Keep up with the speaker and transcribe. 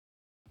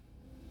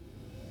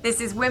This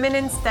is Women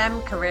in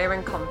STEM Career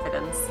and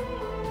Confidence,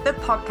 the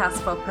podcast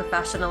for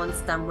professional and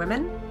STEM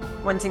women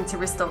wanting to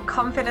restore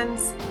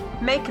confidence,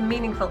 make a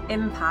meaningful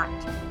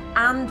impact,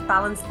 and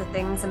balance the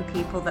things and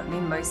people that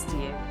mean most to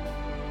you.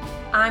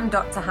 I'm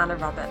Dr. Hannah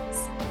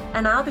Roberts,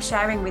 and I'll be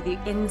sharing with you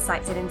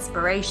insights and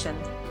inspiration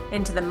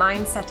into the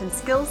mindset and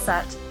skill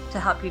set to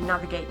help you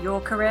navigate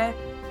your career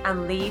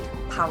and lead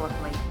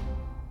powerfully.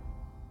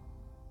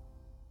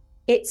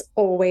 It's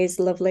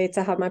always lovely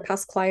to have my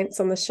past clients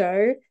on the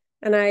show,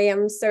 and I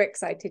am so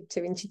excited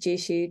to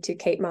introduce you to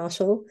Kate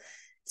Marshall.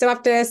 So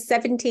after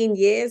 17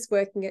 years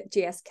working at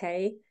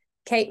GSK,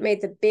 Kate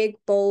made the big,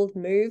 bold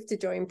move to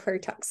join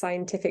Protac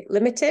Scientific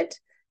Limited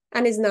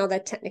and is now their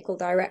technical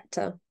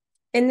director.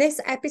 In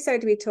this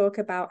episode, we talk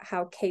about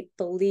how Kate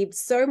believed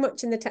so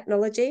much in the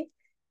technology,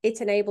 it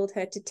enabled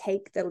her to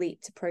take the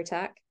leap to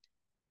Protac,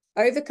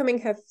 overcoming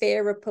her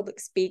fear of public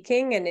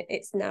speaking, and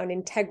it's now an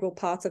integral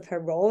part of her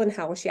role and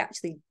how she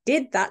actually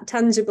did that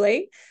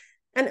tangibly,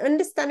 and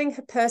understanding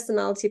her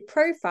personality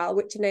profile,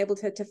 which enabled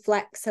her to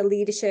flex her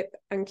leadership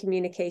and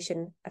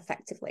communication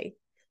effectively.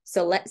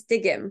 So let's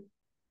dig in.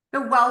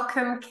 So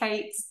welcome,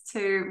 Kate,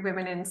 to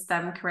Women in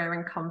STEM Career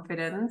and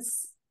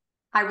Confidence.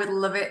 I would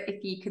love it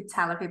if you could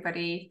tell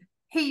everybody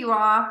who you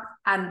are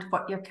and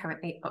what you're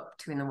currently up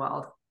to in the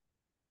world.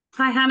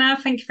 Hi, Hannah.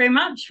 Thank you very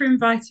much for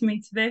inviting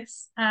me to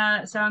this.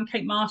 So I'm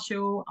Kate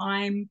Marshall.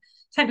 I'm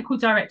technical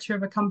director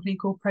of a company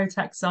called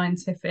Protac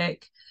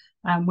Scientific,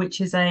 which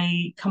is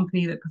a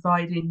company that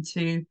provides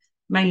into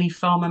mainly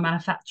pharma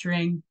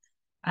manufacturing,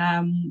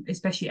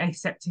 especially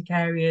aseptic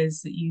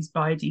areas that use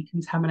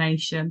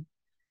biodecontamination.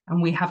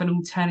 And we have an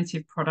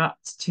alternative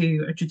product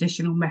to a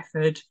traditional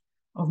method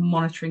of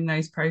monitoring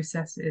those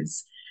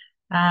processes.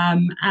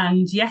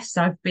 And yes,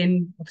 I've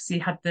obviously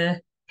had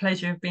the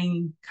pleasure of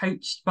being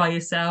coached by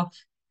yourself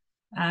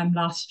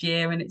last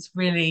year, and it's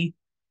really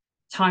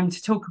time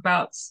to talk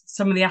about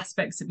some of the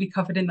aspects that we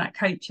covered in that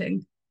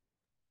coaching.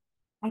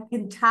 I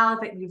can tell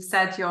that you've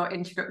said your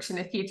introduction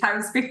a few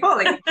times before,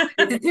 like,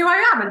 this is who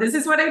I am and this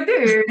is what I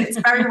do. It's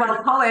very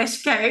well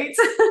polished, Kate.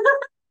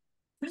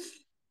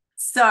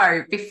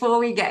 So before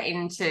we get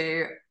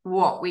into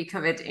what we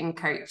covered in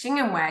coaching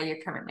and where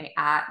you're currently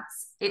at,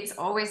 it's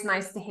always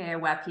nice to hear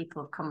where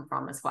people have come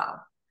from as well.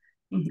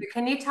 So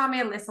can you tell me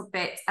a little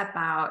bit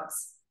about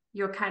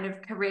your kind of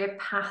career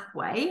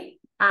pathway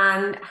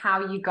and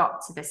how you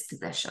got to this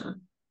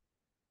position?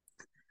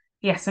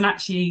 Yes, and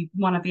actually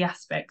one of the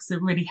aspects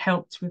that really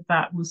helped with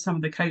that was some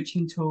of the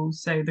coaching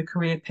tools. So the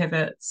career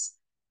pivots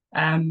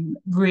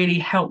really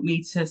helped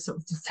me to sort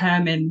of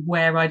determine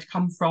where I'd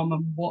come from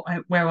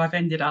and where I've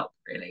ended up,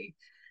 really.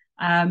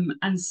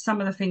 And some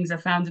of the things I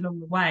found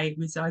along the way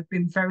was I've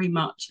been very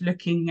much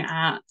looking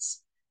at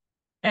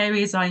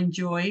areas I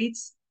enjoyed,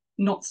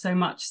 not so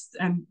much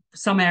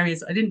some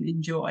areas I didn't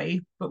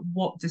enjoy, but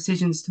what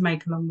decisions to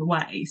make along the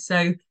way.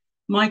 So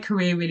my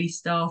career really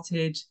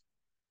started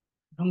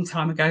a long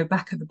time ago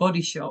back at the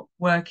Body Shop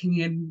working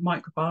in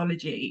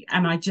microbiology,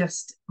 and I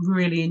just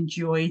really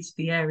enjoyed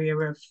the area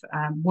of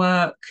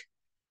work.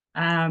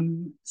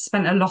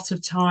 Spent a lot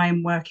of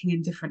time working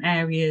in different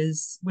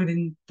areas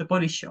within the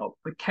Body Shop,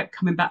 but kept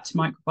coming back to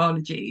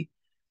microbiology.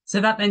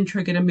 So that then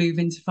triggered a move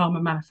into pharma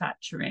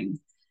manufacturing.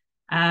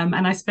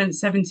 And I spent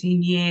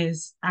 17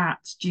 years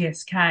at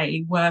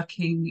GSK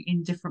working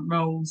in different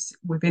roles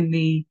within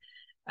the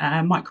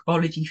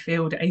microbiology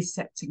field,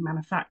 aseptic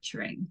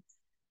manufacturing.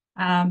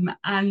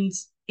 And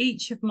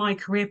each of my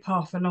career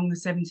path along the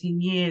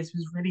 17 years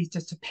was really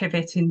just a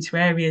pivot into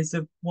areas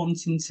of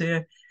wanting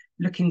to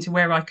look into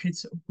where I could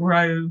sort of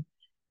grow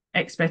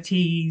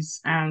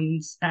expertise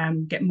and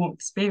get more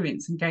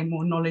experience and gain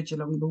more knowledge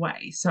along the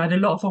way. So I had a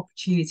lot of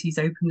opportunities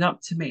opened up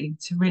to me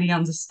to really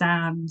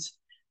understand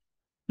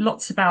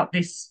lots about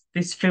this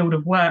field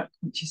of work,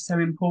 which is so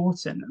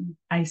important,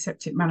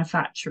 aseptic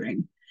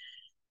manufacturing.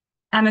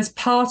 And as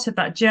part of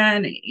that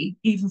journey,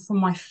 even from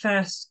my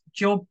first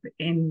job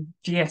in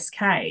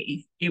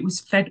GSK, it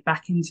was fed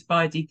back into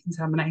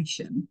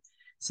biodecontamination.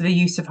 So the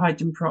use of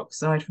hydrogen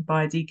peroxide for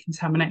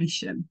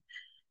biodecontamination.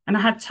 And I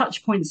had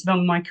touch points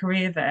along my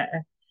career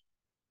there,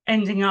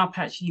 ending up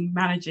actually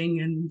managing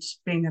and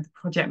being a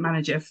project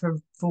manager for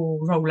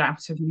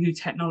rollout of new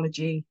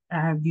technology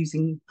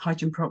using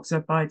hydrogen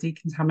peroxide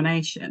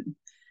biodecontamination.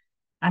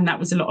 And that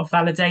was a lot of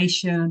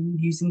validation,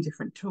 using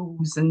different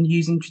tools and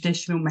using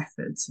traditional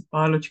methods of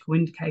biological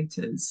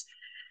indicators.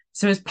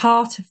 So as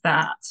part of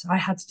that, I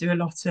had to do a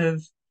lot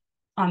of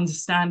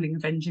understanding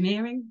of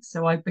engineering.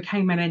 So I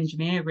became an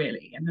engineer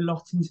really, and a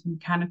lot into the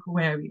mechanical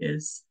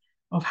areas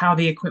of how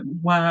the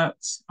equipment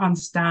worked,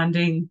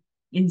 understanding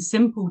in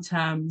simple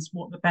terms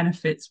what the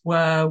benefits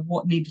were,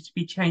 what needed to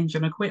be changed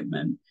on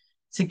equipment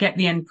to get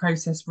the end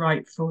process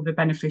right for the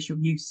beneficial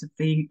use of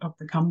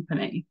the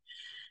company.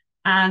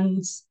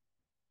 And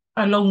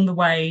along the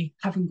way,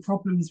 having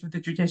problems with the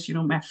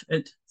traditional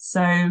method.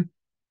 So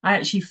I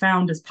actually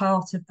found as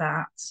part of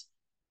that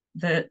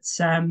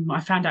I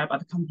found out about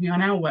the company I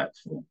now work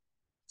for.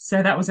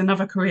 So that was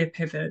another career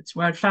pivot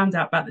where I found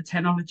out about the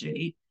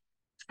technology,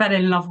 fell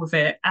in love with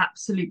it,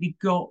 absolutely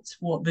got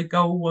what the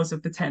goal was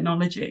of the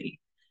technology,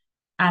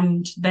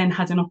 and then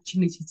had an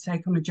opportunity to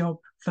take on a job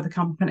for the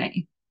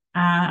company.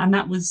 And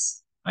that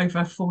was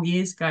over 4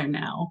 years ago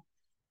now.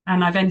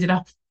 And I've ended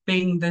up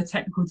being the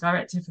technical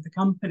director for the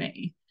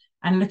company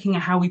and looking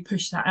at how we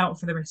push that out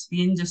for the rest of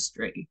the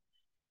industry.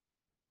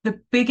 The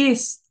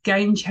biggest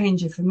game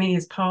changer for me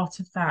as part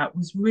of that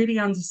was really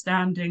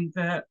understanding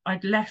that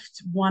I'd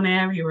left one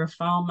area of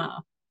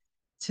pharma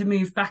to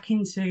move back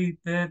into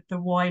the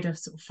wider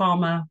sort of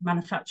pharma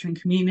manufacturing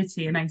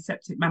community and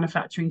aseptic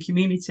manufacturing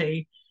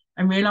community,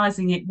 and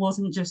realizing it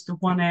wasn't just a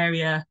one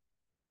area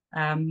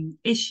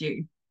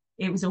issue.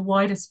 It was a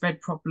wider spread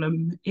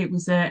problem. It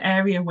was an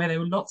area where there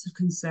were lots of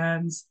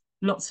concerns,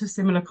 lots of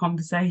similar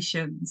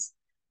conversations.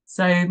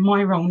 So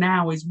my role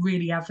now is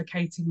really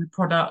advocating the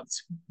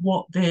product,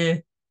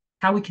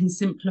 how we can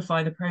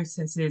simplify the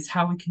processes,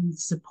 how we can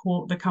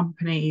support the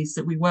companies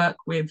that we work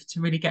with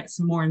to really get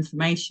some more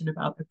information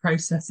about the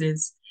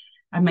processes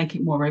and make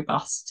it more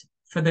robust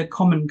for the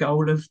common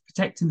goal of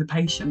protecting the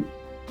patient.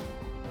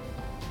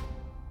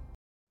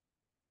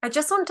 I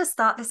just want to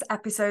start this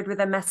episode with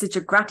a message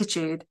of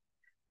gratitude.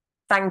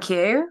 Thank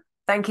you.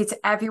 Thank you to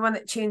everyone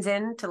that tunes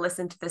in to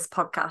listen to this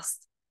podcast.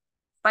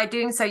 By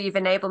doing so, you've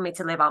enabled me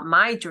to live out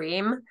my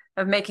dream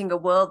of making a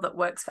world that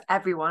works for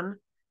everyone.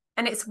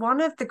 And it's one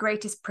of the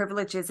greatest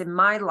privileges in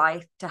my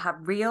life to have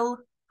real,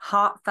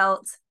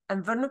 heartfelt,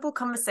 and vulnerable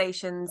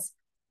conversations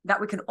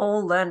that we can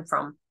all learn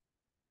from.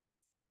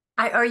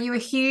 I owe you a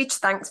huge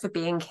thanks for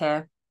being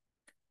here.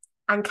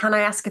 And can I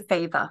ask a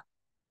favor?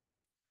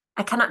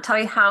 I cannot tell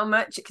you how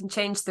much it can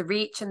change the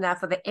reach and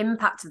therefore the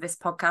impact of this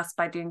podcast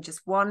by doing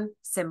just one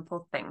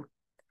simple thing.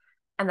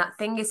 And that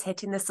thing is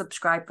hitting the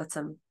subscribe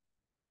button.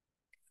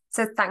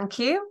 So thank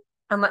you,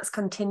 and let's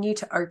continue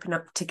to open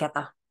up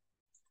together.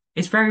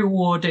 It's very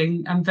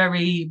rewarding and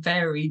very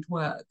varied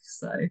work.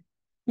 So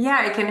yeah,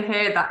 I can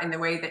hear that in the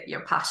way that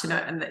you're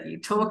passionate and that you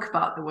talk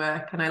about the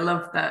work. And I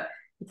love that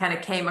you kind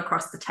of came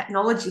across the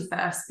technology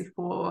first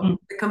before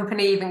the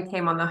company even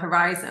came on the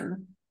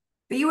horizon.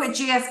 But you were at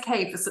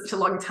GSK for such a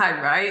long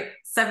time, right?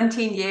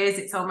 17 years,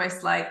 it's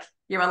almost like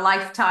you're a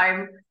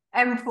lifetime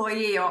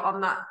employee or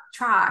on that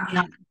track.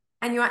 Yeah.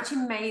 And you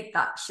actually made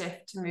that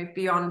shift to move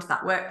beyond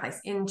that workplace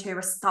into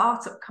a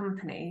startup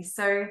company.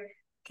 So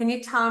can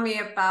you tell me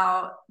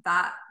about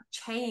that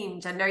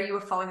change? I know you were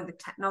following the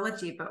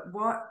technology, but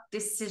what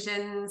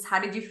decisions, how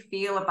did you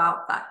feel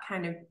about that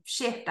kind of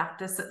shift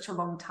after such a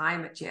long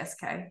time at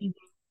GSK?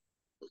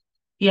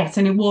 Yes,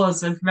 and it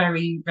was a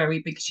very,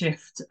 very big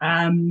shift,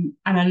 and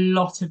a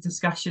lot of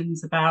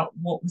discussions about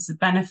what was the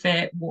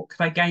benefit, what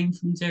could I gain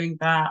from doing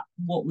that,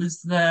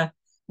 was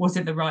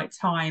it the right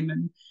time?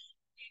 And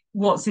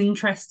what's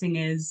interesting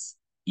is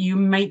you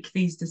make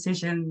these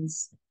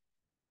decisions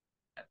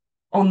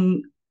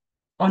on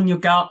your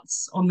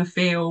guts, on the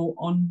feel,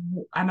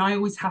 and I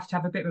always have to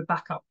have a bit of a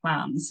backup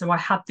plan. So I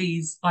had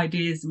these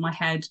ideas in my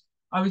head.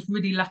 I was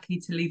really lucky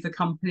to leave the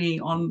company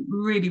on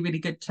really, really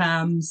good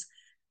terms.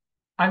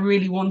 I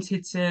really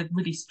wanted to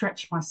really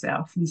stretch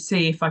myself and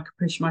see if I could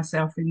push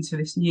myself into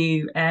this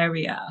new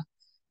area.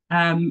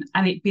 And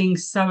it being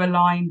so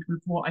aligned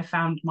with what I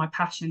found my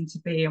passion to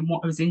be and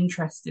what I was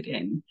interested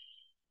in.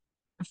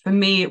 For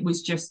me, it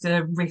was just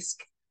a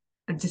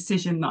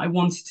decision that I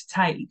wanted to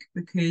take,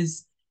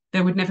 because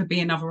there would never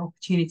be another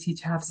opportunity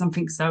to have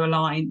something so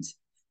aligned.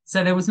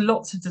 So there was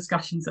lots of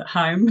discussions at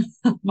home.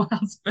 My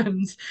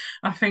husband,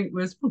 I think,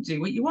 was, well, do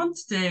what you want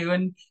to do.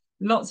 And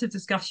lots of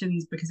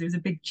discussions, because it was a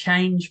big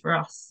change for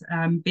us,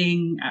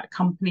 being at a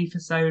company for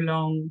so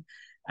long,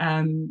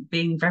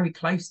 being very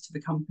close to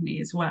the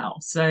company as well.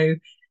 So,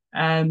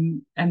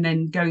 and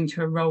then going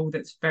to a role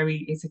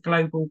it's a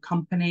global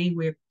company.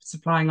 We're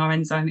supplying our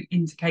enzyme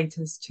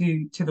indicators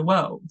to the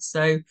world.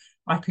 So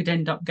I could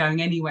end up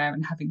going anywhere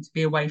and having to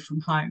be away from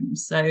home.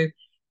 So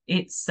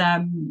it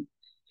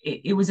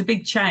was a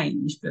big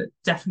change, but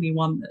definitely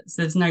one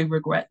there's no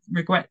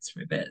regrets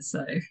with it.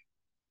 So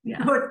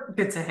yeah.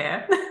 Good to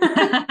hear.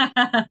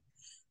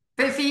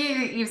 But for you,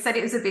 you've said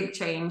it was a big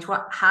change.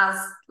 What has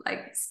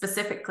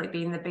specifically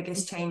been the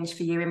biggest change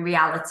for you in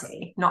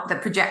reality, not the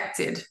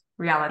projected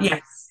reality?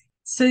 Yes.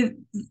 So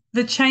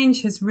the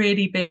change has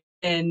really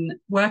been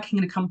working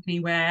in a company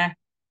where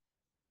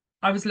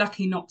I was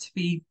lucky not to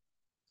be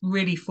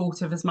really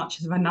thought of as much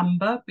as a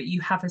number, but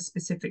you have a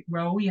specific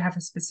role, you have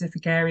a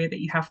specific area that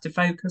you have to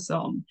focus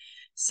on.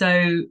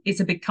 So it's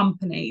a big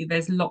company.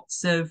 There's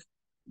lots of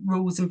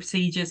rules and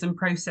procedures and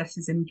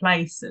processes in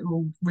place that are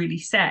all really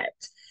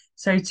set.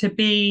 So to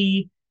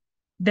be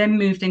then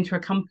moved into a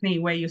company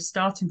where you're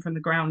starting from the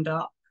ground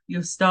up,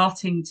 you're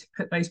starting to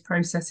put those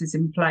processes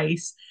in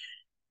place,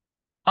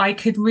 I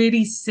could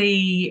really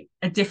see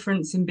a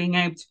difference in being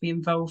able to be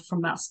involved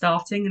from that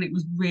starting. And it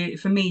was really,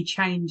 for me,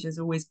 change has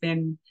always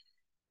been,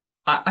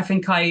 I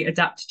think I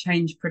adapt to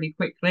change pretty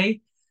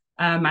quickly,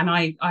 and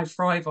I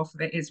thrive off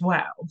of it as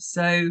well.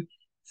 So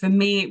for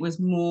me, it was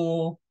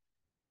more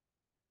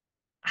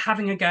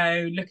having a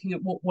go, looking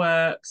at what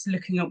works,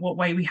 looking at what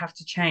way we have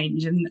to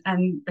change.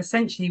 And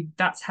essentially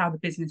that's how the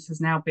business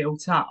has now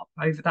built up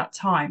over that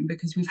time,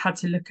 because we've had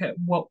to look at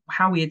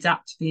how we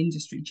adapt to the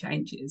industry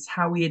changes,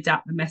 how we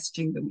adapt the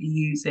messaging that we're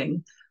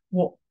using,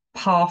 what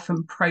path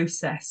and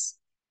process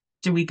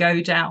do we go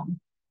down.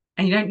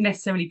 And you don't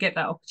necessarily get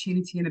that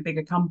opportunity in a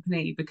bigger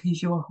company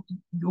because your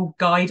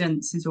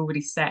guidance is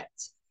already set.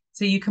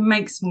 So you can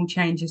make small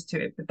changes to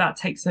it, but that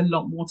takes a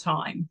lot more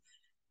time.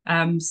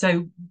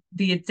 So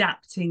the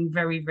adapting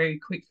very, very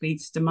quickly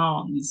to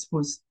demands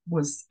was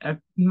a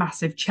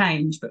massive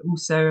change, but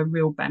also a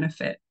real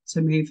benefit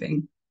to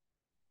moving.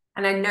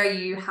 And I know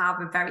you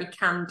have a very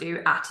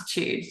can-do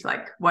attitude,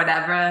 like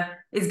whatever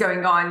is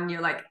going on,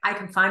 you're like, I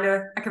can find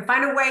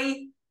a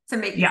way to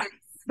make this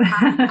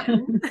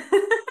happen.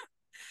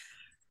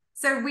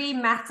 So we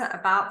met at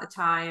about the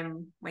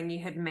time when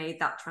you had made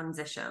that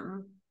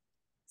transition.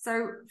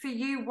 So for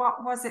you,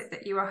 what was it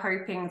that you were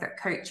hoping that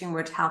coaching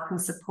would help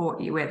and support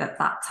you with at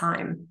that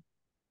time?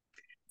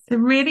 So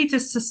really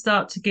just to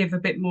start to give a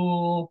bit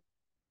more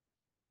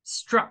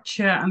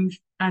structure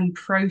and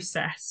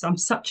process. I'm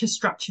such a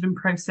structured and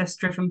process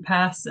driven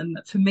person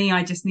that for me,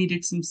 I just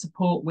needed some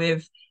support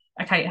with,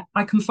 okay,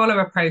 I can follow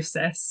a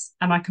process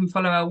and I can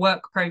follow a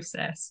work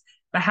process,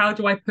 but how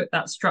do I put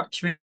that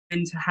structure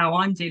into how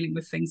I'm dealing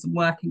with things and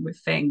working with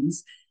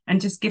things,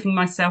 and just giving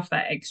myself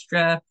that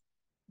extra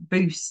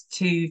boost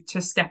to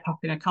step up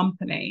in a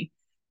company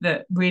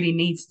that really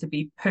needs to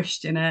be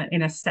pushed in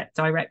a set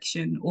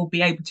direction or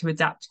be able to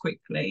adapt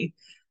quickly.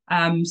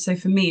 So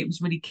for me, it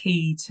was really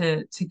key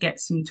to get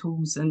some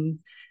tools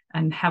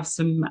and have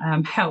some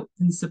help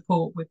and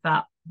support with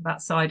that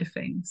side of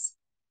things.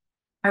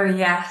 Oh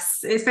yes,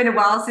 it's been a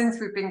while since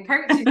we've been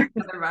coaching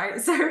together, right?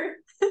 So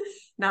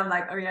now I'm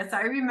like, oh yes,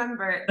 I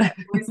remember it. There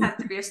always had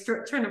to be a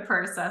structure and a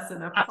process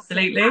and a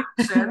absolutely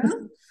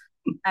action.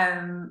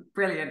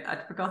 Brilliant.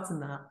 I'd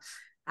forgotten that.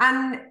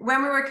 And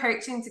when we were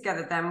coaching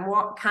together, then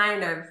what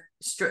kind of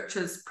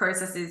structures,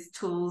 processes,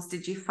 tools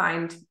did you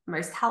find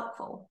most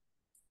helpful?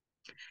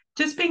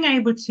 Just being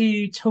able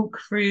to talk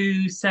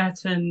through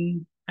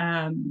certain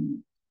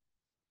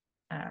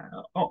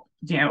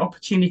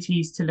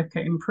opportunities to look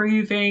at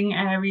improving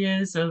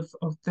areas of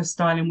the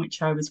style in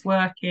which I was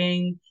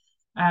working,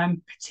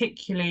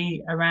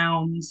 particularly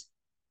around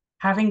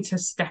having to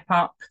step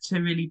up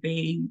to really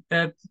be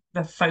the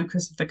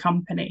focus of the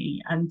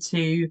company and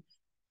to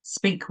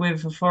speak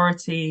with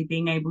authority,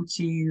 being able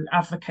to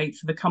advocate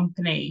for the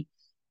company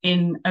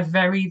in a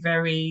very,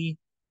 very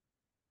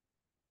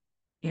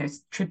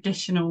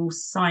traditional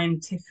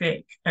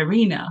scientific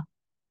arena,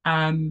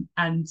 and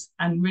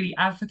really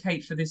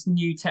advocate for this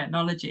new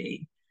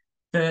technology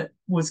that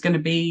was going to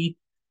be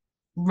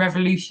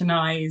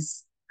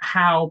revolutionize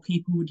how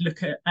people would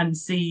look at and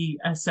see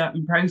a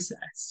certain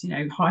process.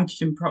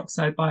 Hydrogen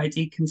peroxide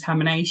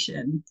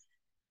biodecontamination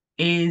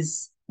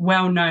is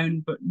well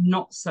known, but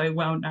not so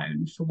well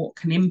known for what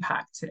can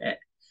impact it.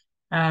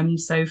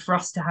 So for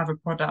us to have a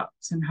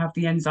product and have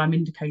the enzyme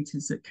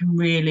indicators that can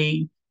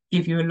really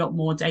give you a lot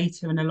more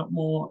data and a lot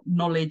more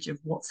knowledge of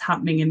what's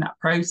happening in that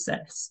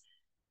process,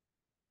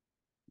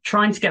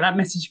 trying to get that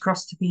message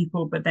across to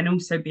people, but then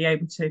also be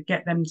able to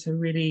get them to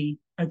really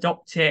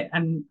adopt it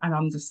and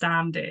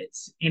understand it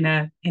in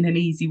an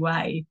easy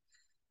way,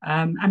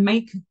 and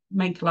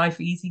make life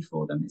easy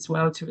for them as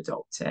well to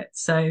adopt it.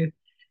 So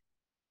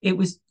it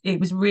was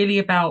really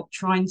about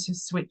trying to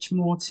switch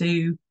more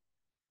to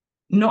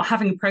not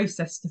having a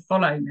process to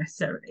follow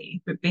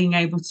necessarily, but being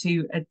able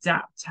to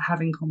adapt to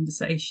having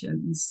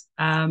conversations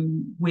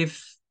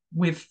with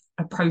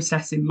a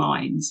process in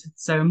mind.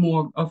 So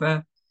more of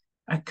a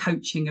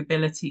coaching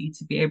ability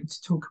to be able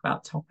to talk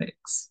about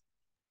topics.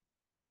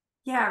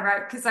 Yeah,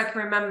 right. Because I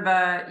can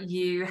remember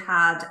you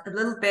had a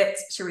little bit,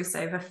 shall we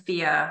say, of a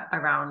fear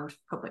around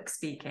public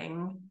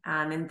speaking.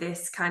 And in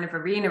this kind of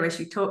arena, as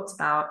you talked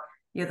about,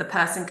 you're the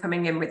person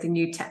coming in with a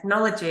new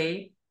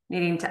technology,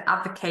 needing to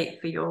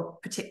advocate for your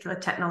particular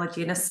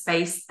technology in a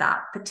space that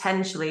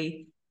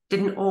potentially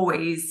didn't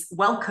always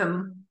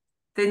welcome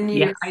the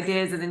new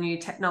ideas of the new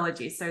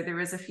technology. So there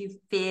was a few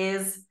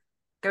fears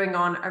going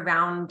on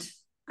around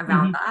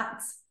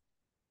that.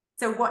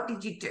 So what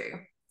did you do?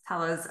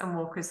 Tell us and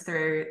walk us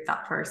through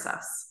that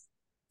process.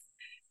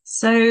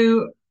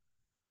 So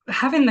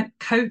having the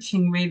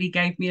coaching really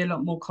gave me a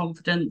lot more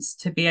confidence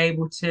to be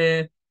able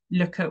to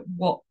look at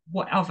what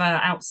other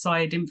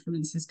outside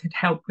influences could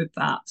help with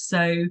that.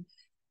 So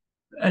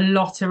a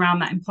lot around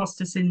that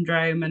imposter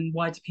syndrome and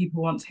why do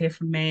people want to hear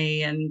from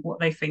me and what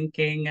they're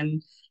thinking,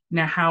 and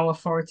how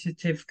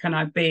authoritative can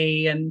I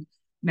be, and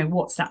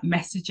what's that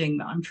messaging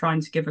that I'm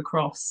trying to give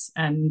across,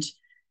 and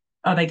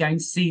are they going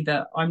to see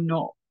that I'm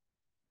not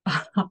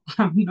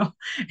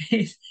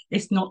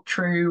it's not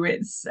true.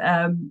 It's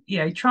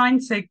trying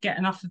to get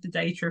enough of the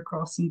data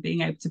across and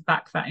being able to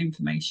back that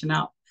information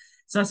up.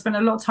 So I spent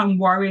a lot of time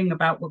worrying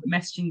about what the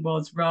messaging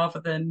was, rather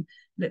than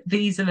that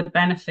these are the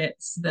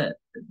benefits that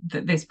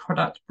this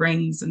product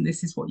brings, and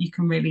this is what you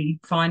can really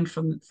find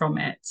from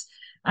it.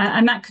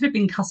 And that could have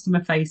been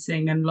customer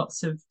facing and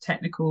lots of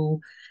technical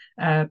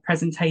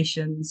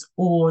presentations,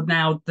 or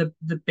now the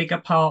bigger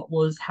part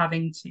was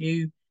having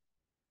to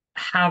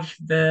have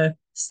the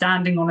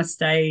standing on a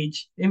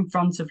stage in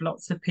front of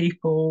lots of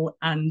people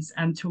and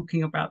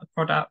talking about the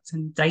product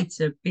and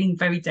data, being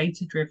very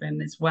data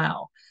driven as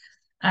well.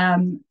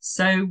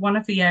 So one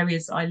of the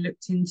areas I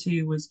looked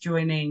into was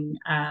joining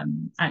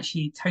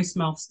actually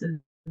Toastmasters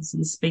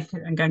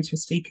and going to a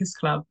speakers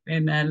club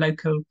in a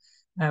local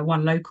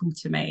one local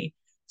to me,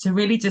 to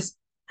really just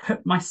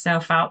put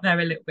myself out there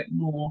a little bit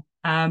more.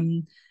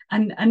 And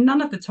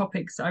none of the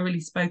topics I really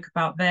spoke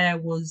about there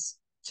was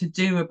to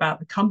do about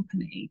the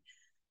company,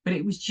 but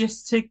it was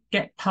just to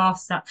get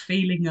past that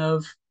feeling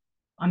of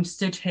I'm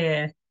stood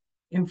here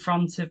in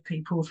front of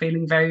people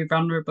feeling very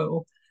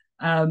vulnerable,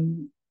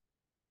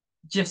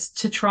 just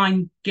to try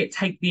and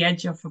take the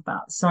edge off of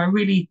that. So I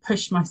really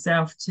pushed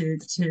myself to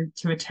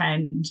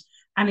attend,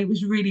 and it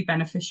was really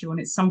beneficial, and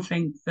it's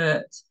something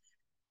that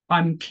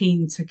I'm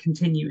keen to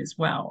continue as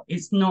well.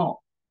 It's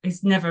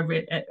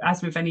never,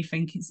 as with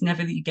anything, it's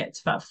never that you get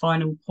to that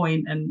final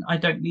point and I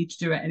don't need to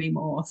do it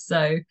anymore.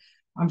 So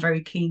I'm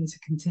very keen to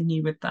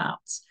continue with that.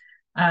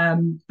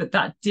 But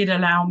that did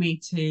allow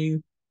me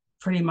to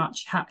pretty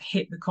much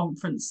hit the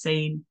conference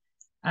scene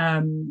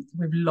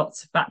with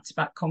lots of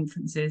back-to-back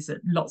conferences at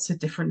lots of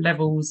different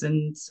levels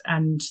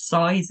and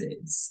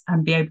sizes,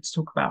 and be able to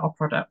talk about our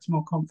product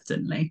more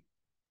confidently.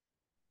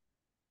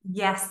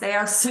 Yes, they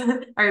are.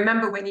 I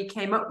remember when you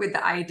came up with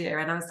the idea,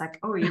 and I was like,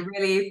 "Oh, you're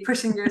really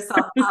pushing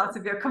yourself out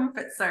of your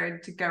comfort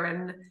zone to go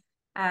and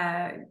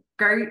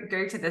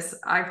go to this."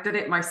 I've done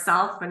it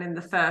myself, and in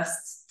the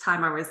first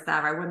time I was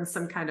there, I won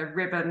some kind of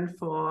ribbon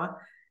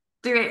for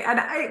doing it, and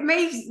it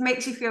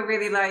makes you feel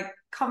really like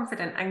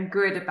confident and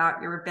good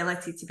about your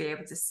ability to be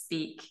able to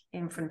speak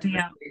in front of a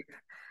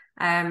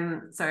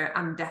group. So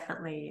I'm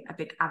definitely a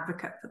big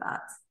advocate for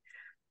that.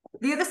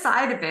 The other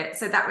side of it,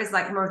 so that was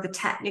like more of the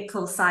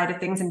technical side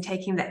of things and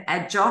taking the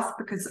edge off,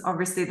 because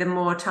obviously the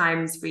more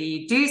times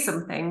we do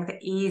something, the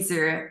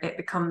easier it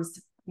becomes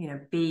to,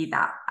 be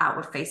that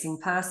outward facing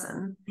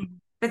person. Mm-hmm.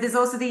 But there's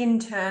also the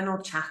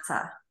internal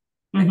chatter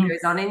that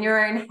goes on in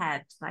your own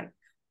head. Like,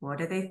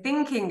 what are they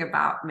thinking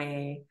about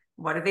me?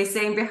 What are they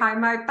saying behind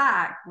my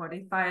back? What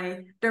if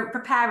I don't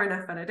prepare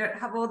enough and I don't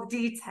have all the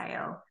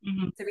detail?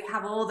 Mm-hmm. So we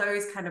have all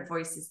those kind of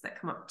voices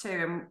that come up too.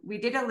 And we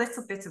did a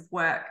little bit of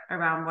work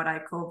around what I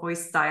call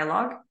voice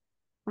dialogue,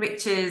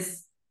 which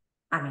is,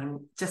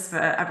 just for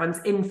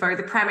everyone's info,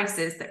 the premise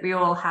is that we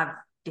all have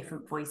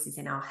different voices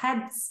in our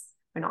heads.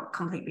 We're not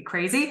completely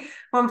crazy.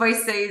 One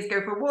voice says,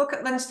 go for a walk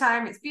at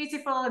lunchtime, it's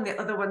beautiful. And the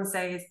other one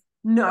says,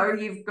 no,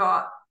 you've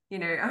got,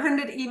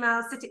 100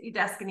 emails, sit at your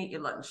desk and eat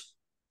your lunch.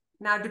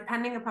 Now,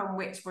 depending upon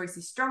which voice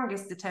is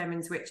strongest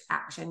determines which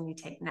action you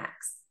take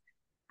next.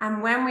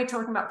 And when we're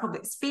talking about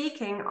public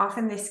speaking,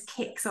 often this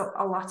kicks up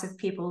a lot of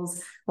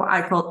people's, what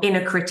I call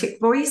inner critic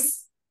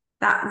voice,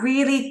 that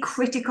really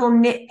critical,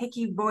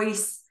 nitpicky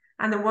voice,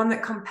 and the one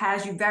that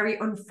compares you very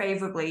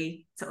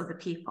unfavorably to other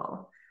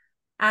people.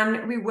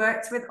 And we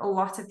worked with a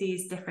lot of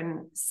these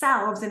different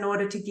selves in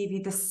order to give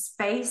you the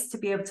space to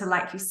be able to,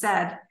 like you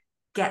said,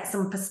 get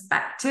some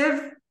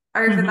perspective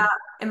over that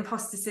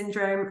imposter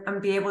syndrome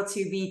and be able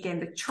to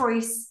regain the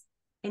choice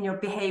in your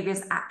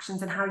behaviors,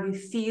 actions, and how you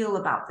feel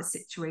about the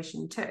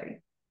situation too.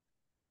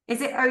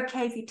 Is it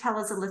okay if you tell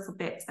us a little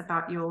bit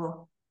about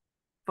your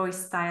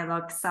voice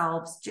dialogue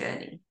selves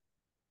journey?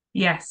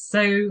 Yes.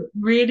 So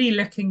really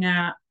looking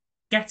at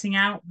getting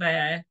out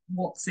there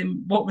what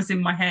was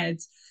in my head.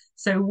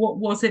 So what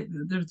was it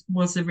that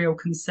was a real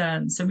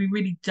concern? So we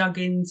really dug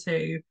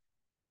into,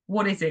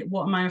 what is it?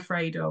 What am I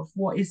afraid of?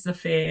 What is the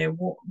fear?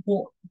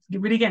 What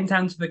really getting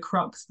down to the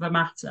crux of the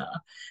matter.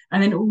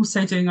 And then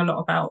also doing a lot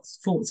about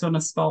thoughts on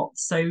a spot.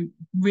 So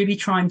really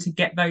trying to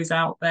get those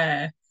out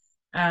there.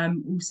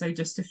 Also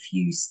just a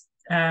few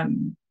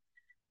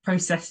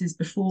processes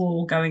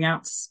before going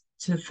out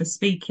for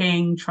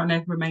speaking, trying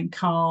to remain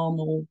calm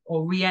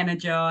or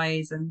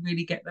re-energize and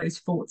really get those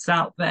thoughts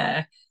out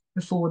there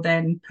before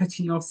then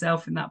putting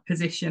yourself in that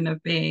position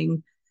of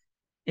being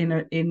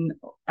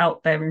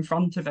out there in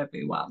front of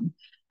everyone,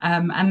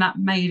 and that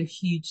made a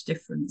huge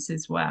difference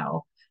as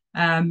well.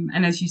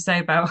 And as you say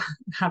about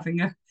having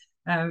a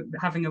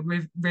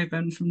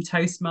ribbon from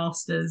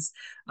Toastmasters,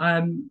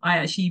 I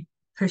actually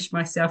pushed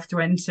myself to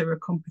enter a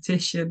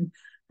competition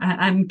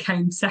and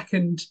came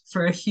second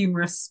for a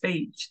humorous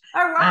speech.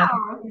 Oh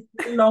wow!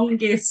 The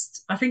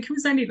longest, I think it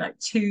was only like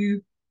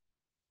 2-3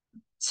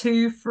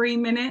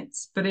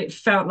 minutes, but it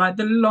felt like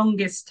the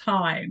longest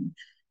time.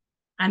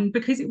 And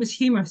because it was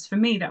humorous, for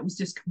me, that was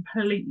just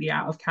completely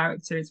out of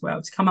character as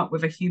well, to come up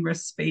with a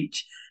humorous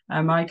speech.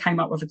 I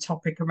came up with a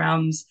topic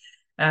around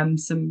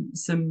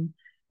some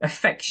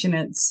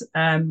affectionate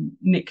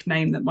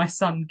nickname that my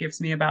son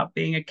gives me about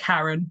being a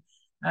Karen,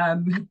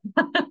 and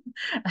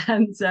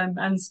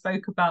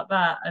spoke about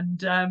that.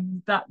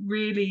 And that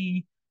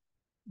really,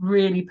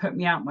 really put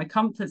me out my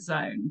comfort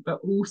zone, but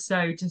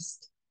also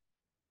just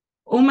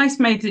almost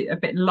made it a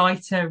bit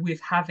lighter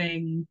with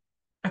having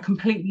a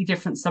completely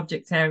different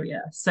subject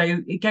area. So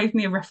it gave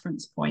me a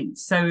reference point.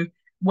 So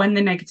when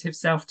the negative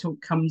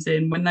self-talk comes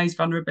in, when those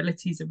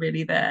vulnerabilities are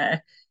really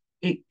there,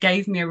 it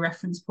gave me a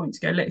reference point to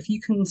go, look, if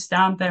you can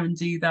stand there and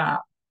do that,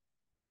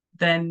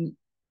 then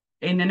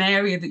in an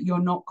area that you're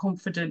not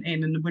confident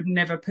in and would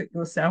never put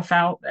yourself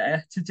out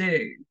there to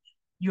do,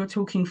 you're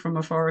talking from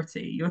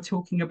authority. You're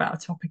talking about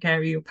a topic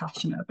area you're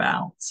passionate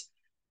about.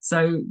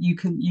 So you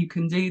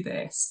can do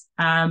this.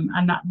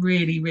 And that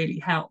really, really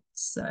helps.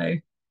 So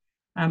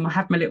I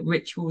have my little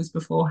rituals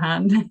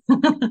beforehand.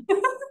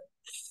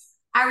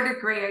 I would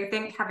agree. I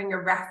think having a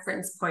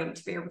reference point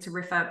to be able to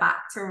refer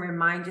back to and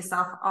remind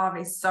yourself of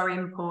is so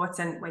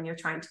important when you're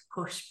trying to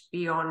push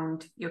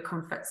beyond your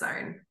comfort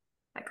zone.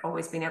 Like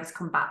always being able to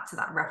come back to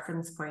that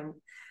reference point.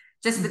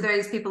 Just for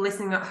those people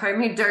listening at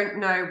home who don't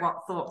know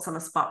what thoughts on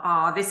the spot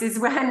are, this is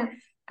when,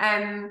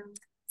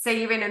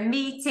 say you're in a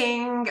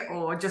meeting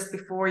or just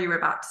before you're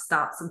about to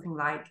start something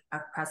like a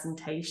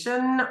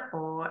presentation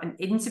or an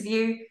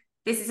interview.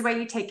 This is where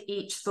you take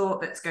each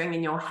thought that's going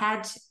in your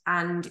head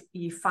and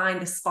you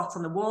find a spot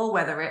on the wall,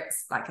 whether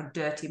it's like a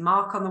dirty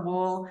mark on the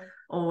wall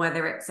or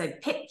whether it's a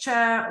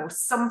picture or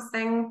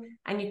something,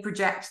 and you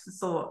project the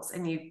thoughts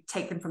and you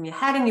take them from your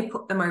head and you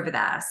put them over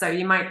there. So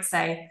you might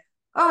say,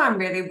 oh, I'm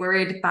really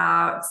worried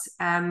about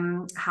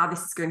how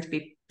this is going to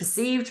be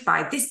perceived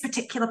by this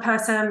particular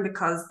person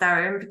because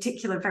they're in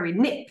particular very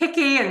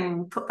nitpicky,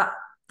 and put that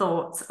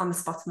thought on the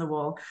spot on the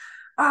wall.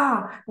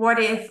 Oh, what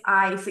if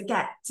I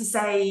forget to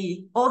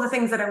say all the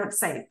things that I want to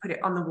say, put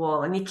it on the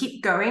wall, and you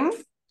keep going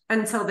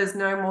until there's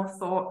no more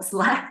thoughts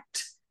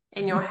left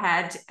in your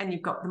head and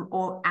you've got them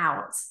all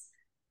out.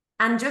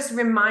 And just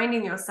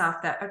reminding yourself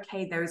that,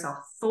 okay, those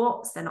are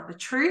thoughts, they're not the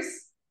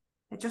truth.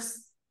 They're just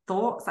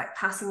thoughts, like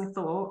passing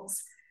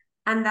thoughts,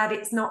 and that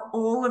it's not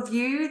all of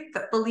you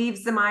that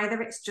believes them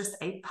either. It's just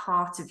a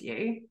part of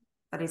you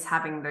that is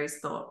having those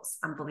thoughts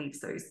and believes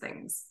those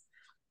things.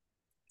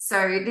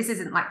 So this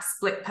isn't like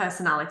split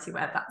personality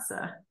where that's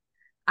a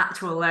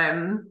actual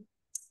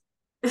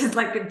it's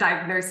like a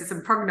diagnosis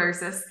and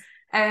prognosis.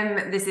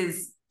 This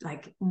is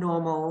like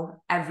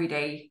normal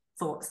everyday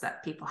thoughts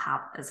that people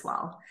have as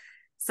well.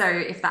 So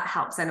if that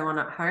helps anyone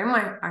at home,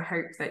 I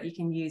hope that you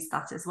can use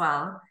that as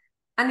well.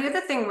 And the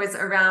other thing was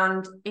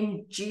around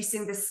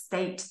inducing the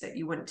state that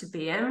you want to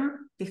be in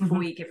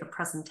before you give a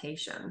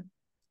presentation.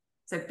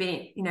 So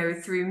being,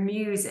 through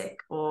music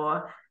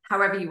or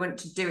however you want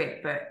to do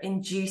it, but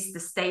induce the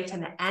state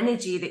and the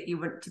energy that you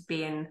want to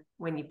be in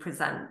when you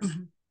present.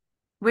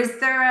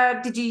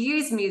 Did you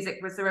use music?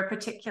 Was there a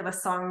particular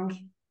song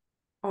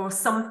or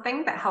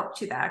something that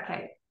helped you there,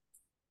 Kate?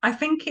 I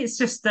think it's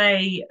just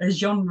a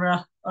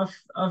genre of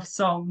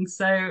songs.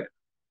 So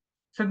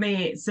for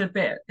me, it's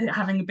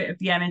having a bit of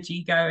the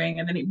energy going,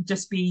 and then it would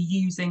just be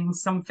using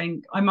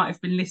something I might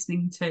have been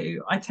listening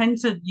to. I tend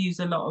to use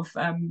a lot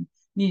of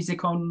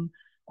music on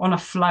a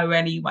flow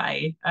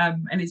anyway,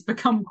 and it's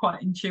become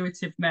quite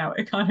intuitive now.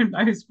 It kind of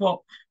knows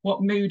what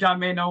mood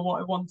I'm in or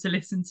what I want to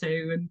listen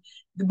to, and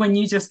when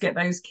you just get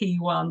those key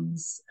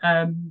ones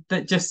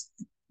that just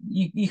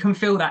you can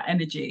feel that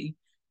energy.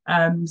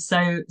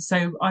 So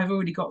I've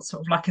already got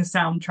sort of like a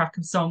soundtrack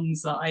of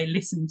songs that I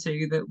listen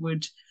to that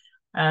would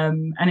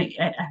and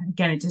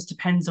again, it just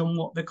depends on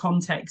what the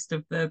context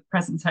of the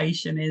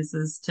presentation is,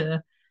 as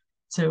to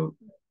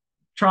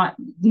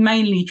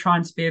mainly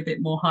trying to be a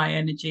bit more high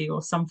energy,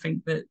 or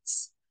something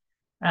that's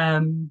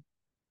Jamiroquai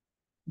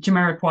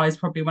is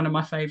probably one of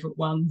my favorite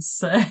ones.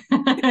 So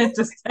it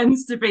just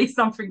tends to be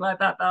something like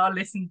that I'll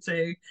listen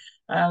to,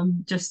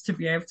 just to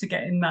be able to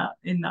get in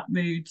that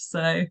mood.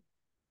 So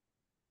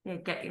yeah,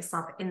 get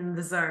yourself in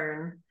the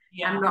zone.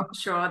 Yeah. I'm not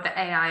sure the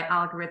AI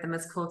algorithm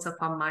has caught up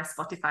on my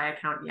Spotify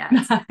account yet.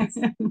 It's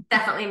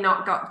definitely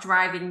not got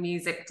driving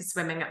music to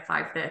swimming at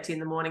 5:30 in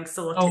the morning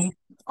sorted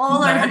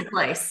all over the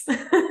place.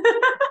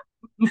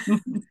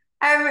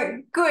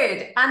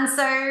 Good. And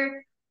so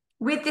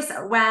with this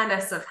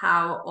awareness of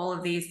how all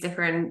of these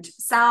different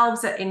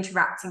selves are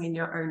interacting in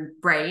your own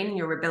brain,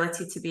 your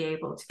ability to be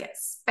able to get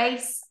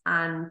space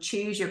and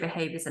choose your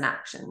behaviors and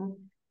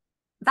action,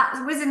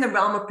 that was in the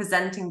realm of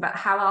presenting, but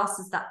how else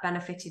has that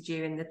benefited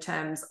you in the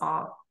terms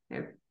of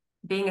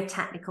being a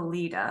technical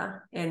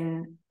leader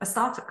in a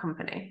startup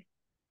company?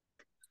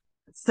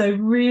 So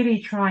really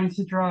trying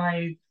to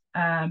drive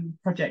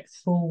projects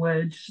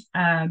forward,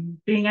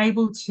 being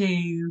able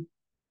to,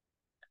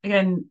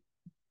 again,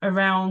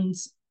 around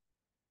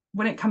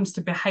when it comes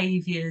to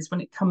behaviors, when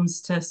it comes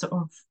to sort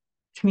of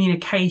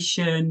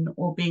communication,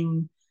 or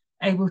being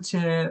able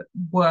to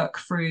work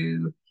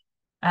through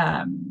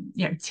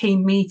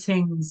team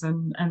meetings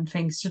and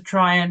things, to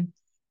try and,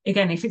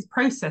 again, if it's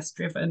process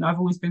driven, I've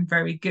always been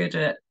very good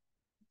at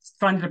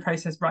finding a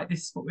process, right,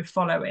 this is what we're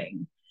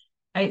following.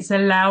 It's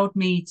allowed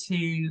me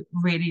to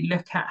really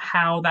look at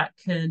how that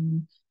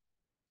can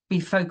be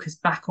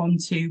focused back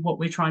onto what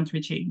we're trying to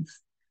achieve.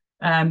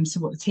 So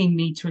what the team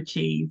need to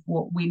achieve,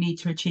 what we need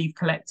to achieve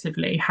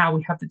collectively, how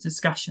we have the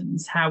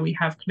discussions, how we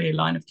have clear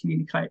line of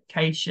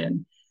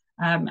communication.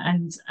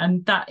 And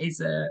that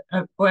is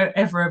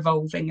ever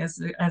evolving as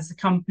the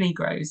company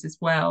grows as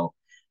well.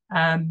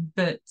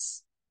 But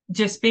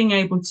just being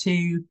able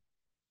to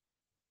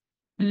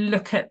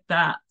look at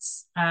that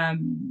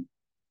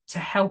to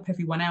help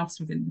everyone else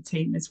within the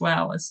team as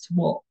well, as to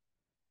what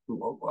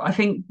I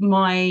think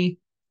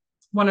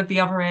one of the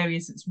other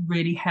areas that's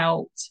really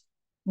helped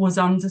was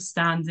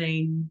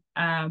understanding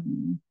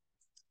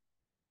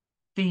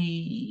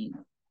the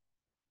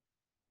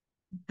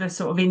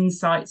sort of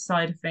insight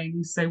side of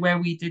things. So where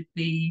we did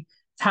the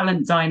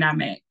talent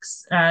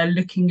dynamics,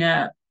 looking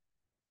at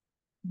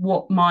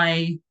what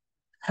my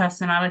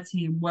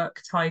personality and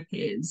work type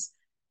is.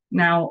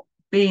 Now,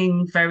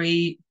 being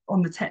very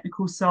on the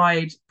technical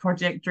side,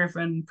 project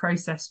driven,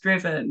 process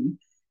driven,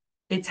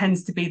 it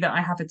tends to be that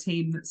I have a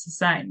team that's the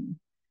same.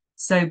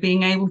 So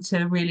being able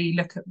to really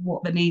look at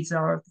what the needs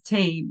are of the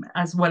team,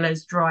 as well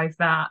as drive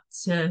that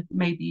to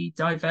maybe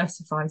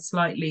diversify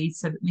slightly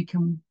so that we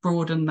can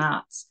broaden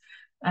that,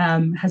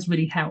 has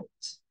really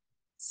helped.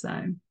 So.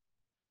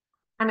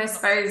 And I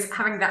suppose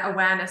having that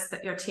awareness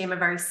that your team are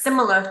very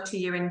similar to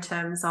you in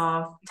terms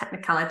of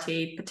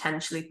technicality,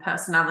 potentially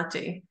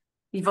personality,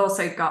 you've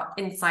also got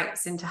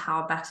insights into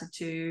how better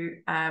to,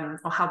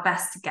 or how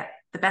best to get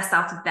the best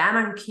out of them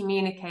and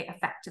communicate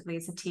effectively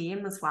as a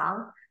team as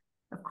well.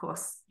 Of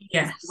course,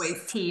 yes, there's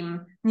always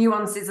team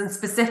nuances and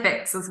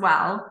specifics as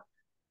well.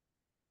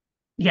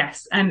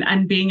 Yes,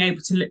 and being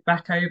able to look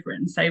back over it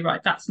and say,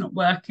 right, that's not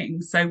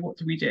working. So what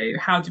do we do?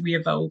 How do we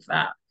evolve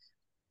that?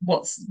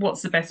 What's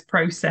the best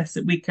process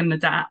that we can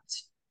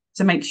adapt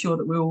to make sure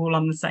that we're all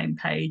on the same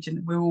page and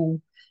that we're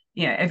all,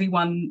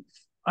 everyone.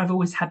 I've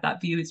always had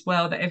that view as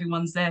well, that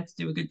everyone's there to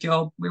do a good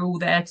job. We're all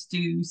there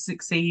to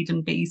succeed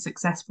and be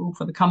successful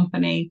for the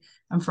company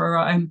and for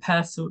our own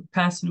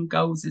personal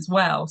goals as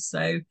well.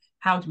 So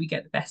how do we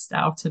get the best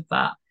out of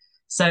that?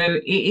 So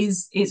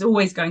it's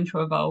always going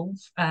to evolve.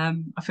 I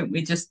think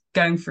we're just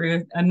going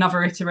through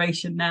another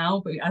iteration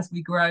now, but as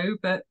we grow,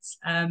 but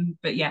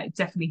yeah, it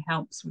definitely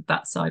helps with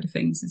that side of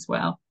things as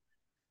well.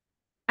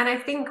 And I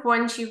think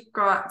once you've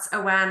got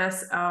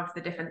awareness of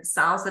the different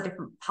cells, the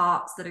different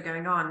parts that are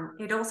going on,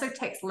 it also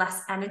takes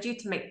less energy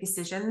to make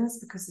decisions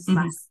because there's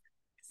less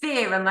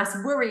fear and less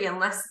worry and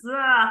less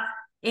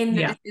in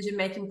the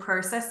decision-making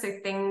process. So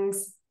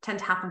things tend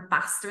to happen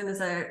faster and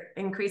there's an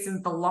increase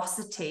in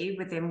velocity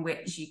within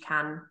which you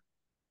can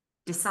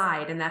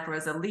decide. And therefore,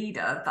 as a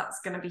leader, that's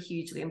going to be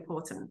hugely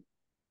important.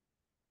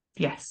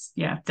 Yes,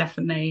 yeah,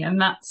 definitely.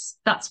 And that's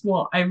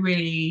what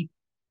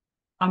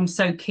I'm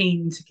so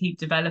keen to keep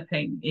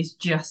developing, is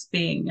just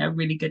being a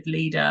really good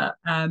leader,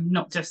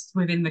 not just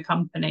within the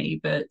company,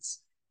 but,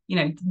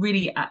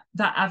 really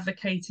that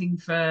advocating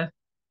for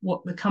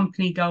what the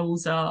company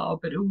goals are,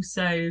 but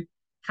also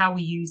how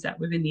we use that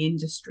within the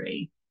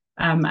industry.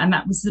 And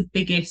that was the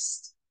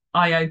biggest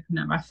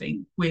eye-opener, I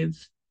think,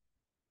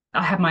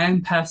 I had my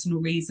own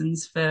personal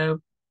reasons for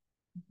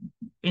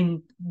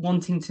in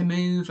wanting to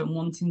move and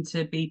wanting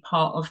to be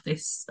part of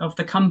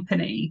the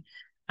company.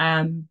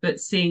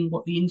 But seeing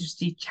what the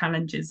industry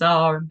challenges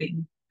are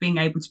and being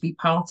able to be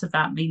part of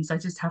that means I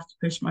just have to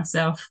push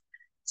myself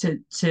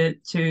to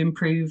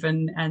improve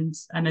and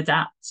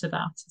adapt to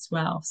that as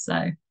well.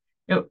 So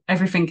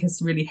everything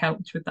has really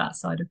helped with that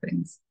side of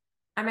things.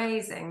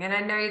 Amazing. And I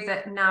know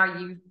that now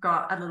you've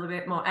got a little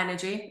bit more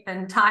energy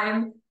and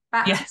time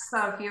back to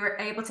yourself. You were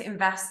able to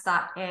invest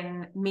that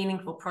in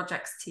meaningful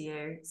projects to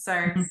you.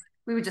 So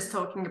we were just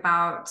talking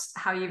about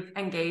how you've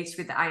engaged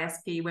with the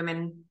ISP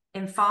Women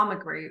in Pharma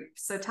group.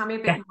 So tell me a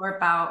bit more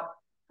about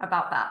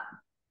that.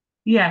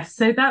 Yeah,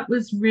 so that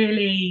was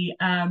really,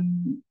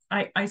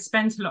 I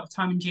spent a lot of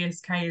time in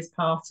GSK as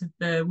part of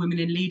the Women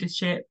in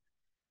Leadership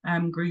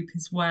group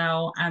as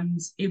well. And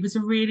it was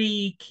a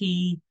really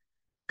key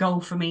goal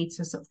for me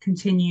to sort of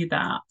continue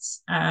that.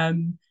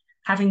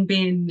 Having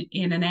been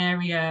in an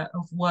area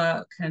of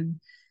work and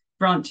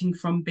branching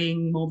from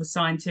being more the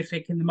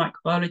scientific in the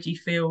microbiology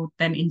field,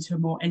 then into a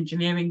more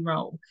engineering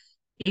role,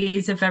 it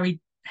is a very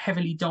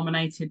heavily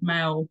dominated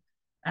male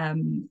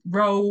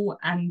role,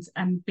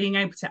 and being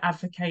able to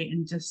advocate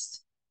and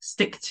just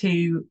stick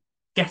to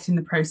getting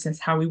the process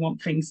how we want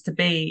things to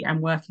be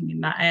and working in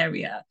that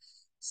area.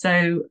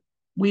 So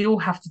we all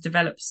have to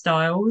develop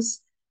styles.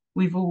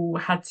 We've all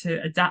had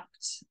to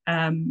adapt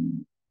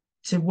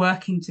to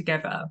working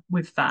together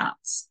with that.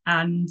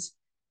 And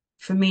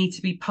for me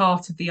to be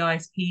part of the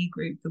ISP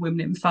group, the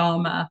Women in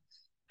Pharma,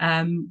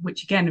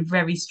 which again, a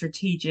very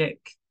strategic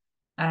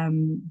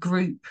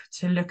group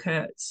to look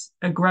at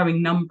a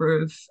growing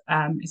number of,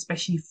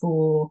 especially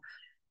for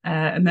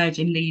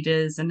emerging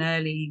leaders and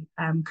early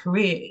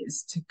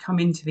careers to come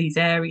into these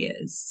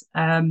areas.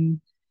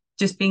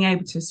 Just being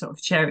able to sort of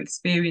share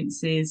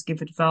experiences,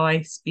 give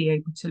advice, be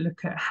able to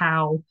look at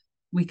how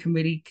we can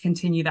really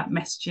continue that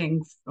messaging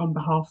on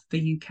behalf of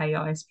the UK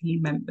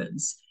ISP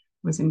members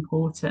was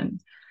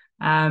important.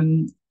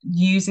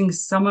 Using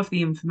some of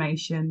the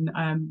information,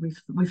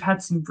 we've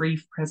had some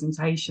brief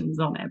presentations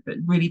on it, but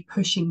really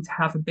pushing to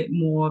have a bit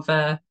more of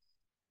a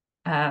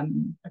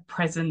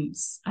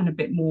presence and a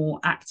bit more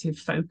active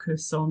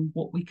focus on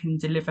what we can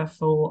deliver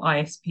for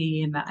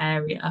ISP in that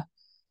area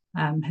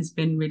has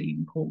been really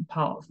important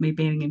part of me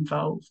being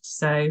involved.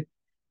 So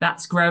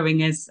that's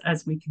growing as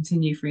we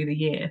continue through the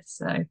year.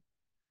 So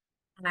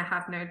And I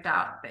have no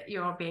doubt that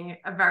you're being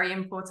a very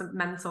important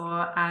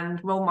mentor and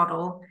role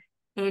model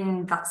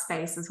in that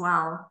space as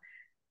well.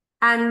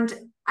 And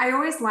I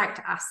always like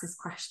to ask this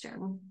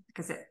question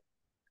because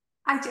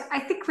I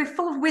think we're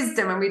full of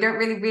wisdom and we don't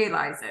really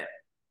realize it.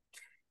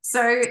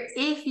 So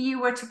if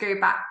you were to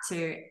go back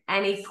to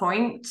any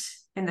point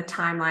in the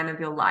timeline of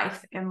your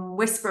life and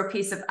whisper a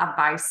piece of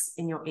advice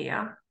in your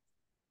ear,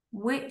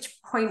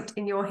 which point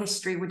in your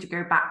history would you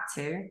go back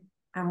to,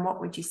 and what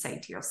would you say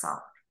to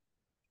yourself?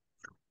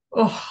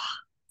 Oh,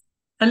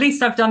 at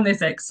least I've done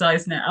this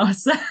exercise now.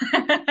 So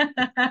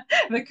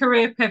the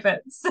career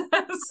pivots. So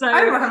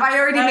oh, have I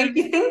already made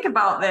you think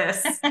about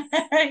this?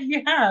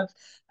 You have.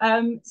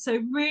 So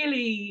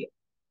really,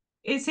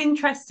 it's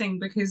interesting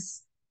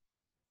because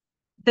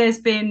there's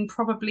been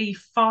probably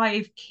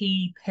 5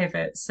 key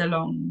pivots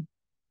along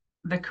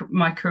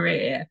my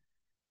career.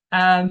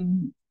 I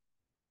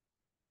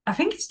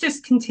think it's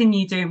just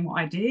continue doing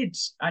what I did.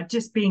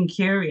 Just being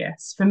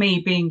curious. For me,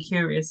 being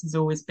curious has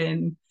always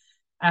been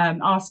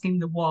asking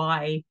the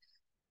why.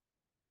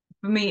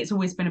 For me, it's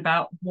always been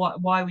about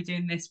why are we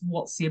doing this?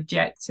 What's the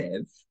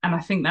objective? And I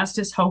think that's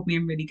just held me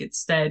in really good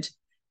stead.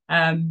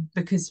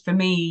 Because for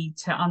me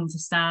to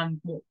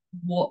understand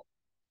what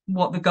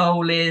the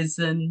goal is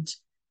and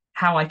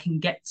how I can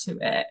get to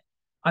it,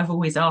 I've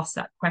always asked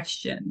that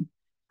question.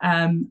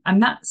 And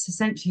that's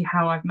essentially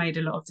how I've made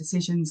a lot of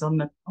decisions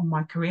on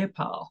my career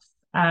path.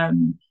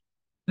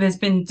 There's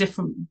been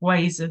different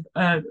ways of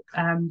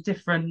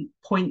different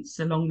points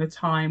along the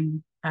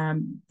time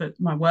that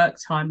my work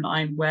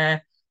timeline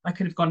where I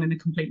could have gone in a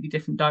completely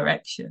different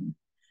direction.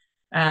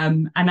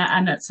 And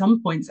at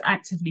some points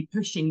actively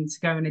pushing to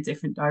go in a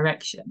different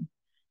direction.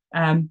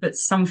 But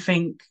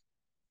something,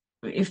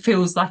 it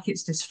feels like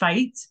it's just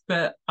fate,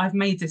 but I've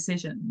made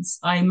decisions.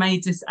 I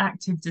made just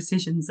active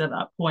decisions at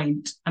that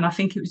point. And I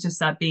think it was just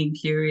that being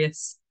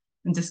curious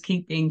and just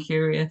keep being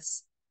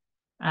curious.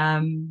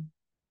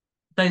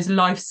 Those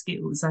life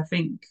skills, I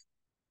think,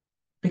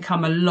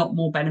 become a lot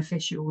more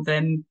beneficial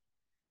than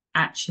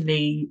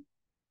actually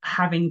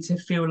having to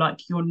feel like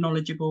you're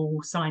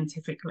knowledgeable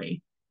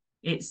scientifically.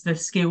 It's the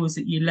skills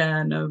that you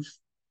learn of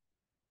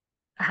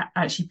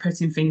actually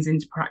putting things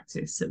into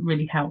practice that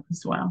really help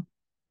as well.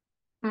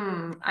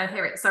 I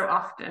hear it so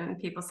often,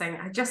 people saying,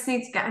 I just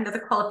need to get another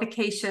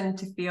qualification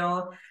to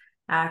feel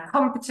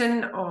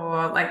competent,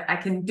 or like I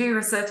can do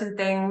a certain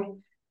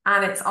thing.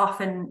 And it's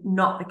often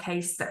not the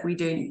case that we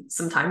do.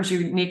 Sometimes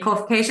you need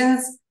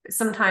qualifications, but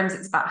sometimes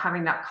it's about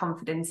having that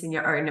confidence in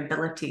your own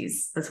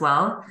abilities as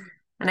well.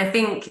 And I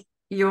think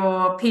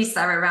your piece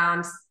there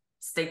around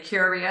stay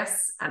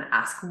curious and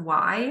ask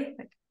why,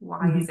 like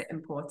why is it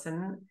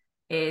important,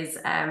 is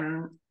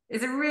a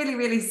really,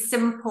 really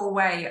simple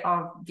way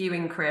of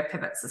viewing career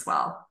pivots as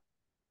well.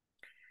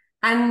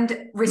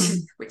 And which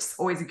is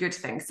always a good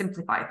thing,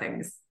 simplify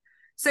things.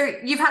 So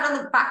you've had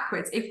a look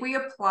backwards. If we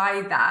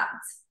apply that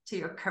to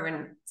your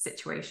current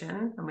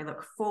situation and we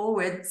look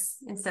forwards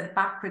instead of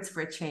backwards for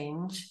a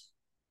change,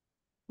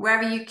 where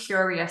are you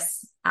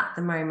curious at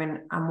the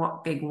moment, and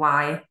what big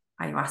why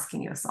are you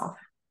asking yourself?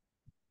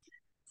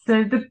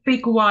 So the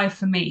big why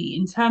for me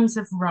in terms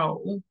of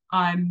role,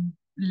 I'm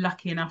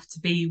lucky enough to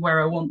be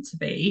where I want to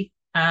be.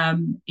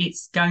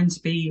 It's going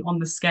to be on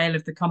the scale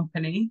of the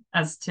company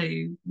as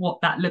to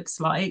what that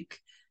looks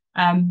like.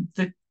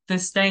 The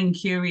staying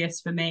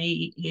curious for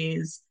me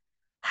is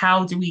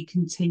how do we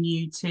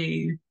continue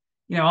to,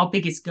 our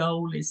biggest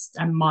goal is,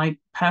 and my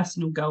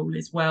personal goal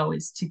as well,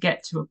 is to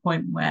get to a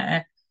point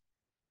where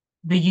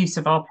the use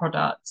of our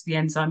product, the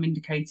enzyme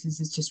indicators,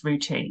 is just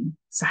routine.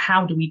 So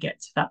how do we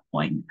get to that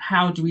point?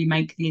 How do we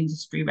make the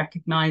industry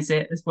recognize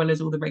it, as well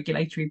as all the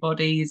regulatory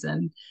bodies?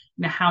 And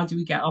how do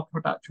we get our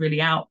product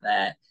really out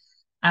there?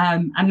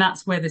 And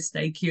that's where the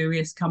stay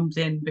curious comes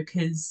in,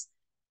 because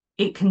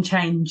it can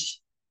change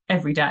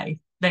every day.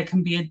 There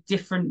can be a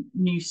different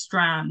new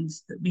strand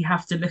that we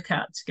have to look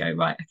at to go,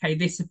 right, okay,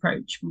 this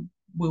approach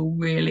will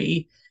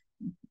really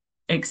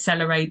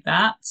accelerate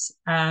that.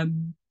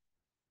 And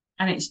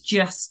it's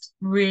just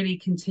really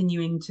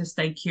continuing to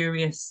stay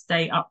curious,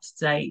 stay up to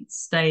date,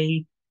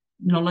 stay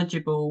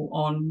knowledgeable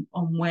on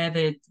where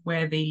the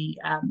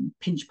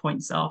pinch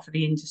points are for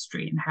the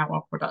industry and how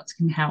our products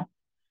can help.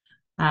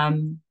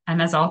 And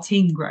as our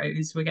team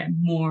grows, we're getting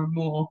more and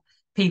more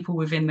people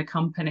within the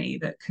company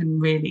that can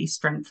really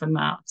strengthen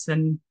that,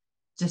 and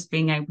just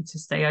being able to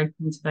stay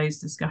open to those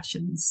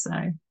discussions.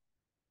 So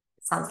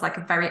sounds like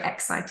a very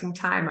exciting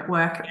time at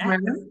work at the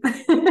moment.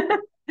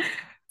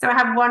 So I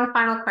have one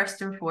final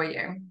question for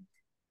you.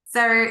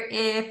 So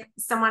if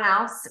someone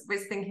else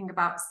was thinking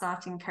about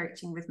starting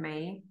coaching with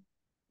me,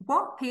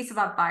 what piece of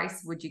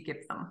advice would you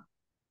give them?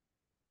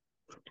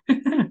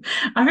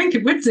 I think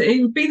it would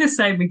be the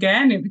same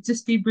again. It would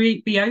just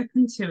be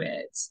open to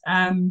it.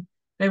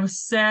 There were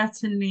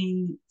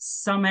certainly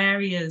some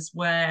areas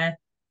where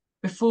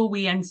before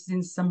we entered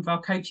into some of our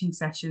coaching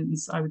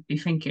sessions, I would be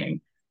thinking,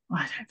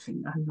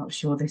 I'm not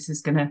sure this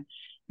is gonna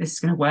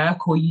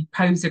work. Or you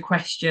pose a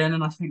question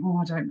and I think,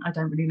 I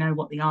don't really know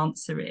what the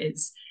answer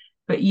is.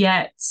 But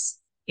yet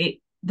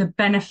the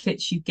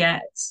benefits you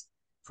get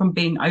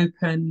being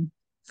open,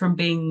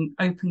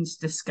 to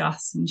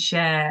discuss and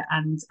share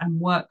and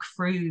work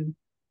through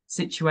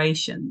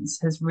situations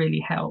has really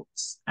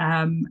helped.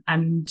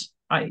 And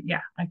I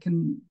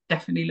can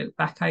definitely look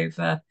back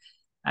over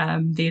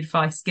the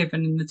advice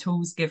given and the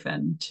tools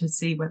given to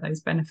see where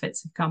those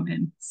benefits have come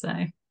in.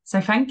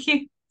 So thank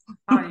you.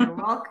 Oh, you're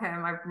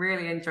welcome. I've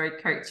really enjoyed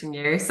coaching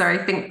you. So I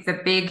think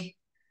the big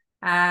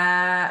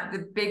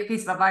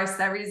piece of advice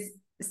there is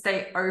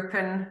stay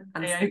open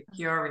and stay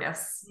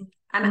curious.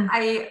 And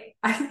I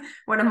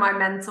one of my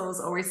mentors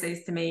always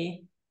says to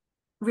me,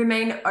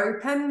 remain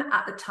open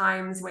at the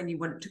times when you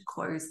want to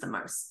close the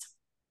most.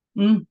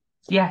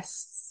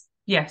 Yes,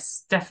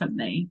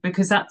 definitely.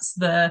 Because that's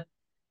there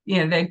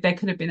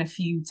could have been a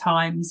few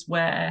times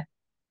where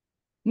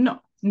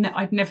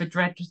I'd never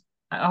dread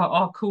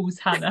our calls,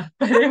 Hannah,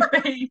 but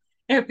it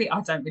would be, I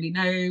don't really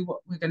know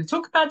what we're going to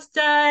talk about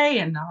today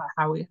and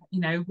how we,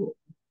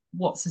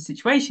 what's the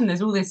situation?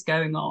 There's all this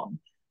going on.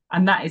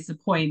 And that is the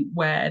point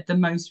where the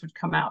most would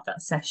come out of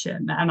that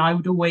session. And I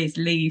would always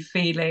leave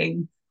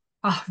feeling,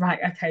 oh, right,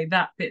 okay,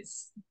 that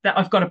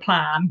I've got a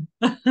plan.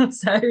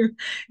 So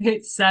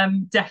it's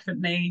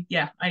definitely,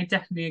 I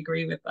definitely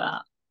agree with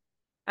that.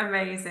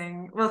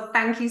 Amazing. Well,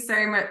 thank you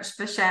so much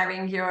for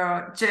sharing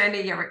your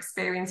journey, your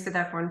experience with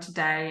everyone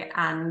today.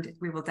 And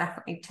we will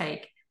definitely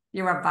take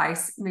your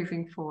advice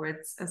moving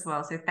forwards as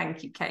well. So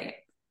thank you, Kate.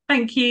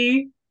 Thank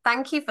you.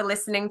 Thank you for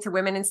listening to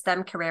Women in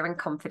STEM Career and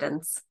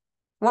Confidence.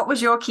 What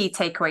was your key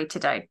takeaway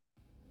today?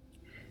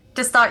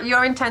 To start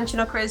your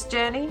intentional careers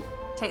journey,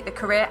 take the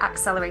Career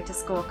Accelerator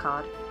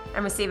Scorecard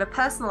and receive a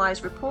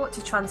personalised report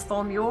to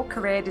transform your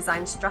career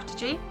design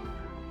strategy.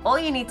 All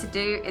you need to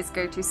do is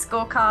go to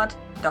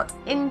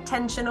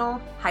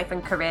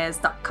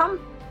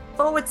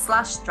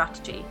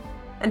scorecard.intentional-careers.com/strategy.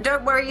 And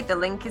don't worry, the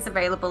link is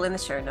available in the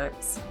show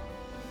notes.